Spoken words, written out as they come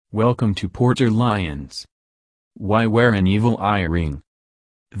Welcome to Porter Lions. Why wear an evil eye ring?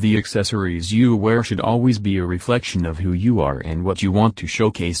 The accessories you wear should always be a reflection of who you are and what you want to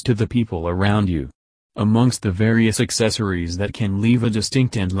showcase to the people around you. Amongst the various accessories that can leave a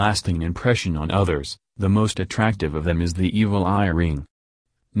distinct and lasting impression on others, the most attractive of them is the evil eye ring.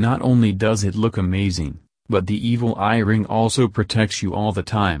 Not only does it look amazing, but the evil eye ring also protects you all the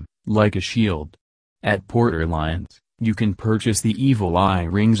time, like a shield. At Porter Lions, you can purchase the evil eye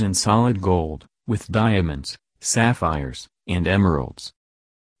rings in solid gold, with diamonds, sapphires, and emeralds.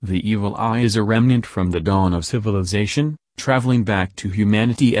 The evil eye is a remnant from the dawn of civilization, traveling back to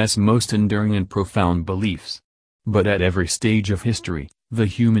humanity's most enduring and profound beliefs. But at every stage of history, the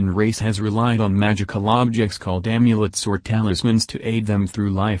human race has relied on magical objects called amulets or talismans to aid them through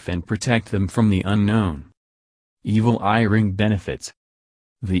life and protect them from the unknown. Evil eye ring benefits.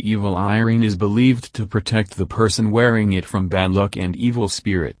 The evil eye ring is believed to protect the person wearing it from bad luck and evil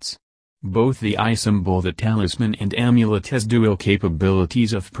spirits. Both the eye symbol, the talisman, and amulet has dual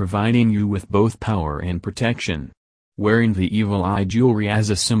capabilities of providing you with both power and protection. Wearing the evil eye jewelry as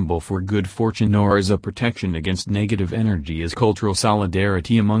a symbol for good fortune or as a protection against negative energy is cultural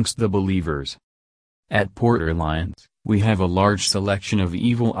solidarity amongst the believers. At Porter Lions, we have a large selection of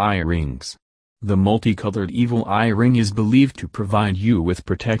evil eye rings. The multicolored evil eye ring is believed to provide you with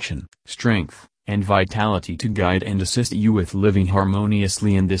protection, strength, and vitality to guide and assist you with living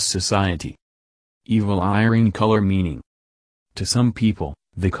harmoniously in this society. Evil eye ring color meaning. To some people,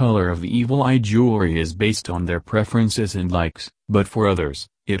 the color of the evil eye jewelry is based on their preferences and likes, but for others,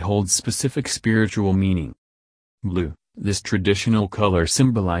 it holds specific spiritual meaning. Blue, this traditional color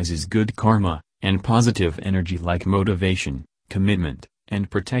symbolizes good karma, and positive energy like motivation, commitment, and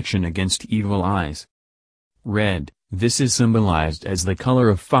protection against evil eyes. Red, this is symbolized as the color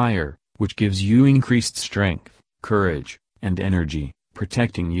of fire, which gives you increased strength, courage, and energy,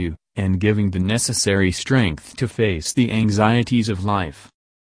 protecting you, and giving the necessary strength to face the anxieties of life.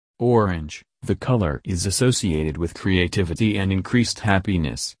 Orange, the color is associated with creativity and increased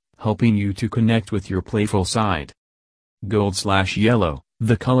happiness, helping you to connect with your playful side. Gold/yellow,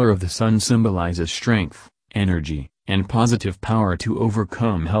 the color of the sun symbolizes strength, energy, and positive power to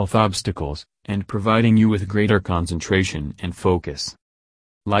overcome health obstacles, and providing you with greater concentration and focus.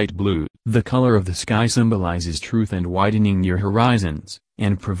 Light blue, the color of the sky symbolizes truth and widening your horizons,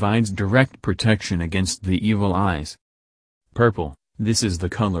 and provides direct protection against the evil eyes. Purple, this is the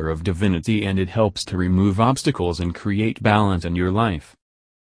color of divinity and it helps to remove obstacles and create balance in your life.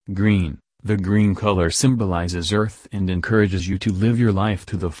 Green, the green color symbolizes earth and encourages you to live your life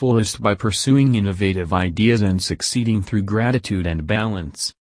to the fullest by pursuing innovative ideas and succeeding through gratitude and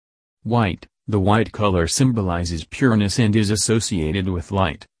balance. White, the white color symbolizes pureness and is associated with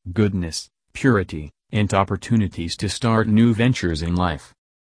light, goodness, purity, and opportunities to start new ventures in life.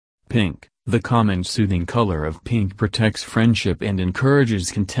 Pink, the common soothing color of pink protects friendship and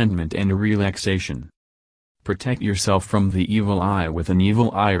encourages contentment and relaxation. Protect yourself from the evil eye with an evil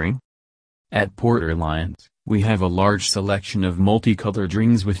eye ring. At Porter Lions, we have a large selection of multicolored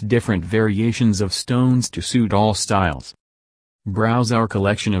rings with different variations of stones to suit all styles. Browse our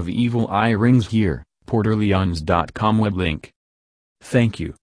collection of evil eye rings here, porterlions.com web link. Thank you.